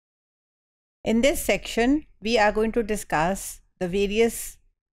In this section, we are going to discuss the various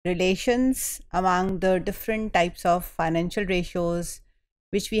relations among the different types of financial ratios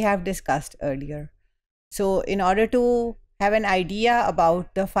which we have discussed earlier. So, in order to have an idea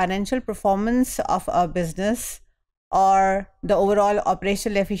about the financial performance of a business or the overall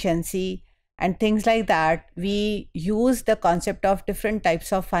operational efficiency and things like that, we use the concept of different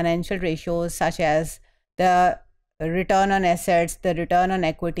types of financial ratios such as the return on assets, the return on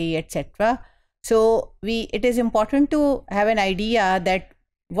equity, etc. So it is important to have an idea that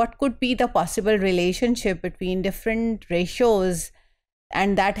what could be the possible relationship between different ratios,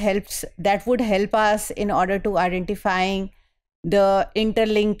 and that would help us in order to identifying the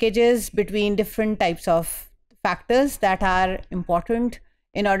interlinkages between different types of factors that are important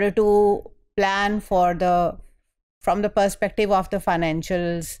in order to plan from the perspective of the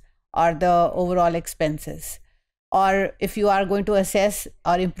financials or the overall expenses. Or if you are going to assess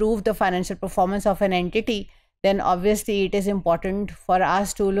or improve the financial performance of an entity, then obviously it is important for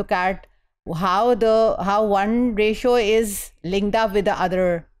us to look at how one ratio is linked up with the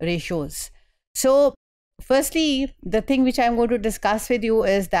other ratios. So firstly, the thing which I'm going to discuss with you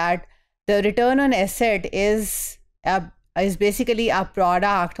is that the return on asset is basically a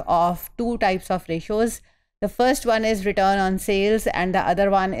product of two types of ratios. The first one is return on sales and the other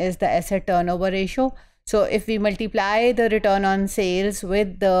one is the asset turnover ratio. So if we multiply the return on sales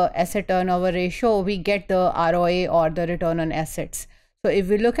with the asset turnover ratio, we get the ROA or the return on assets. So if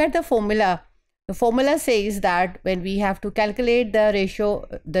we look at the formula says that when we have to calculate the ratio,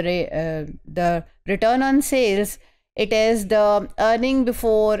 the return on sales, it is the earning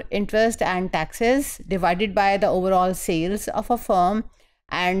before interest and taxes divided by the overall sales of a firm,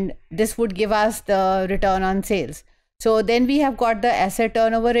 and this would give us the return on sales. So then we have got the asset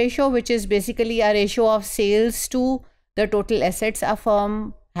turnover ratio, which is basically a ratio of sales to the total assets a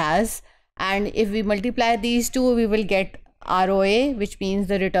firm has. And if we multiply these two, we will get ROA, which means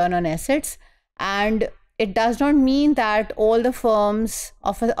the return on assets. And it does not mean that all the firms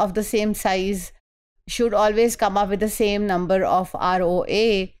of the same size should always come up with the same number of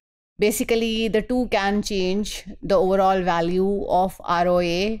ROA. Basically, the two can change the overall value of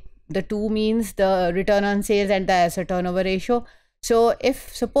ROA. The two means the return on sales and the asset turnover ratio. So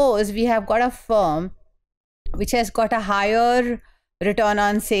if suppose we have got a firm which has got a higher return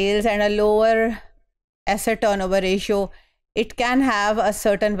on sales and a lower asset turnover ratio, it can have a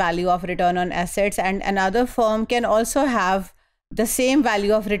certain value of return on assets, and another firm can also have the same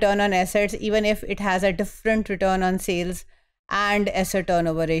value of return on assets even if it has a different return on sales and asset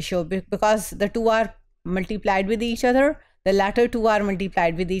turnover ratio, because the two are multiplied with each other. The latter two are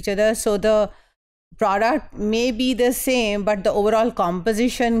multiplied with each other. So the product may be the same, but the overall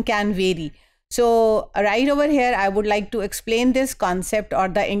composition can vary. So right over here, I would like to explain this concept or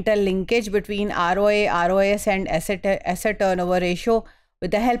the interlinkage between ROA, ROS and asset turnover ratio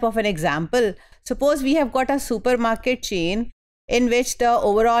with the help of an example. Suppose we have got a supermarket chain in which the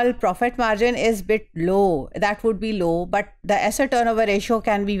overall profit margin is bit low. That would be low, but the asset turnover ratio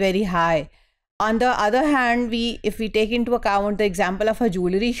can be very high. On the other hand, if we take into account the example of a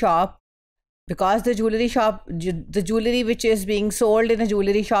jewelry shop, because the jewelry which is being sold in a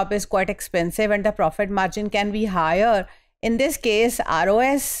jewelry shop is quite expensive and the profit margin can be higher. In this case,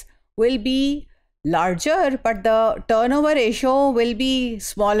 ROS will be larger, but the turnover ratio will be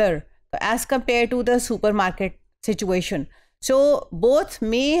smaller as compared to the supermarket situation. So both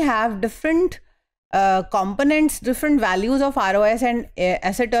may have different components, different values of ROS and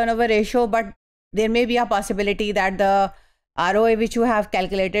asset turnover ratio, but there may be a possibility that the ROA which you have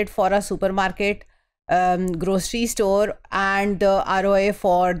calculated for a supermarket, grocery store, and the ROA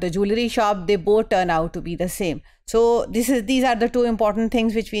for the jewelry shop, they both turn out to be the same. So these are the two important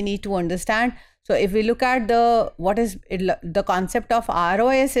things which we need to understand. So if we look at the concept of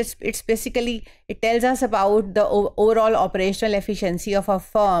ROS, it's basically, it tells us about the overall operational efficiency of a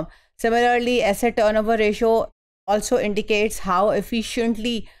firm. Similarly, asset turnover ratio also indicates how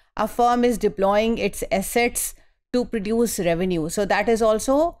efficiently a firm is deploying its assets to produce revenue. So that is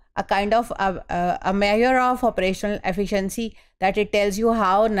also a kind of a measure of operational efficiency, that it tells you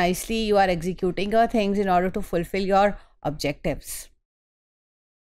how nicely you are executing your things in order to fulfill your objectives.